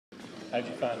How'd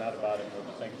you find out about it? What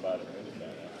did you think about it when you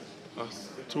found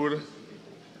out? Twitter.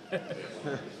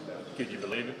 Could you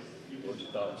believe it? What were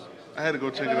your thoughts? I had to go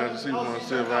check it out to see for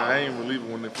myself. I ain't believe it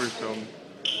when they first told me.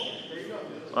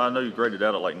 Well, I know you graded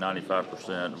out at like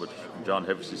 95%, which John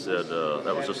Hevesy said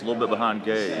that was just a little bit behind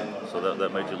Gabe, so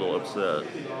that made you a little upset.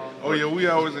 Oh yeah, we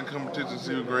always in competition to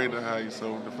see who graded high.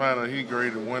 So to find out he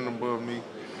graded one above me,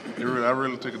 I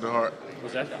really took it to heart.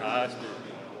 Was that the highest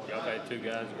that y'all had two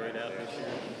guys grade out this year?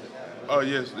 Oh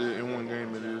yes, in one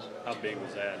game it is. How big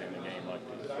was that in a game like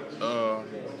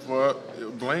this? For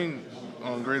Blaine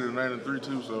graded 93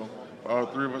 too, so all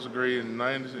three of us are graded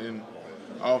 90s, and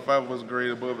all five of us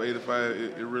graded above 85.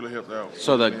 It really helped out.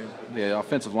 So the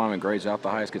offensive lineman grades out the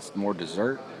highest gets more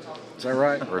dessert. Is that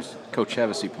right? Or is Coach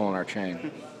Hevesy pulling our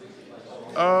chain?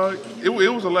 It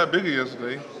was a lot bigger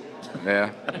yesterday.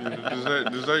 Yeah.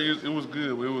 Dessert, it was good.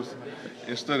 It was,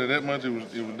 instead of that much, it was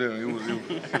there. It was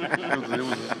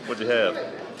What'd you have?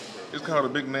 It's called a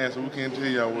Big Nasty. We can't tell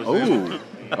y'all what's Ooh,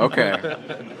 okay.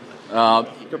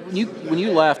 When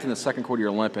you left in the second quarter,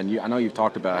 you're limping. I know you've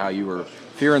talked about how you were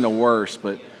fearing the worst,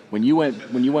 but when you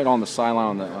went on the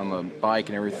sideline on the bike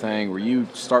and everything, when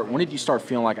did you start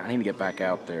feeling like I need to get back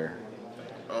out there?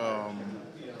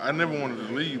 I never wanted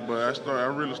to leave, but I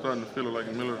really started to feel it like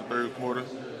in the middle of the third quarter.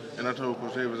 And I told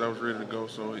Coach Davis I was ready to go,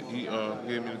 so he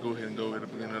gave me to go ahead and go at the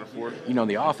beginning of the fourth. You know,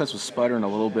 the offense was sputtering a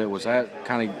little bit. Was that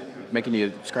kind of making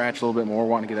you scratch a little bit more,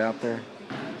 wanting to get out there?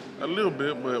 A little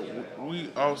bit, but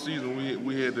all season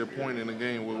we had that point in the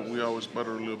game where we always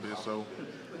sputter a little bit. So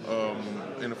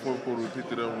in the fourth quarter we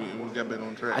picked it up and we got back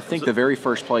on track. I think the very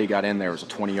first play you got in there was a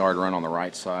 20-yard run on the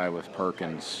right side with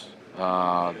Perkins.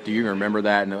 Do you remember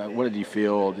that? And what did you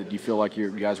feel? Did you feel like you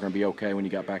guys were going to be okay when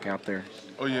you got back out there?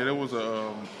 Oh yeah, that was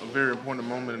a very important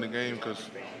moment in the game because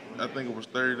I think it was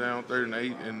third and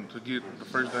 8, and to get the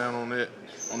first down on the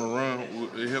run,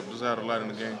 it helped us out a lot in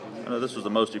the game. I know this was the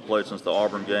most you played since the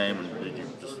Auburn game. And did you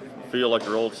just feel like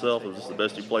your old self? Was this the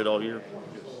best you played all year?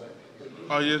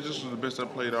 Oh yeah, this was the best I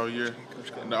played all year.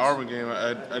 In the Auburn game,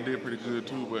 I did pretty good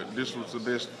too, but this was the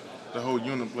best the whole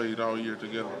unit played all year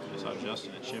together. I saw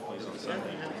Justin at Shipley's on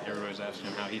Sunday. Everybody was asking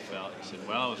him how he felt. He said,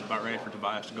 well, I was about ready for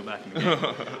Tobias to go back in the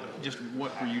game. Just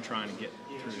what were you trying to get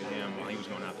through to him while he was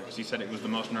going out there? Because he said it was the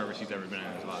most nervous he's ever been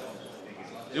in his life.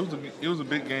 It was a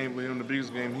big game for him, the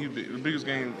biggest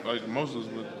game like most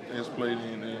of us has played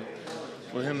in. And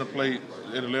for him to play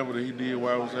at the level that he did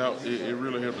while I was out, it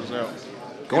really helped us out.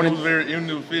 It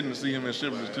was fitting to see him at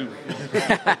Shipley's too.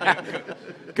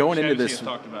 Going into this,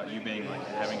 talked about you being like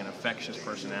having an infectious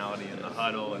personality in the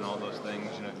huddle and all those things.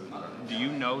 You know, do you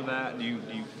know that? Do you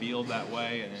feel that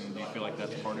way? And do you feel like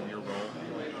that's part of your role?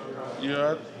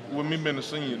 Yeah, with me being a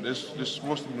senior, this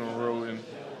supposed to be my role, and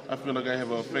I feel like I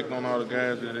have an effect on all the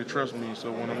guys that they trust me.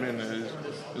 So when I'm in there,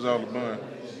 it's all the fun.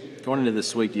 Going into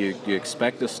this week, do you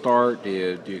expect to start? Do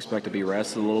you expect to be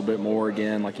rested a little bit more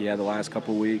again, like you had the last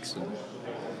couple of weeks? And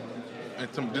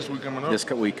this week coming up? This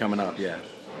week coming up, yeah.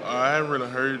 I haven't really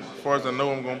heard. As far as I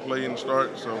know, I'm going to play in the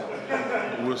start, so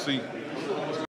we'll see.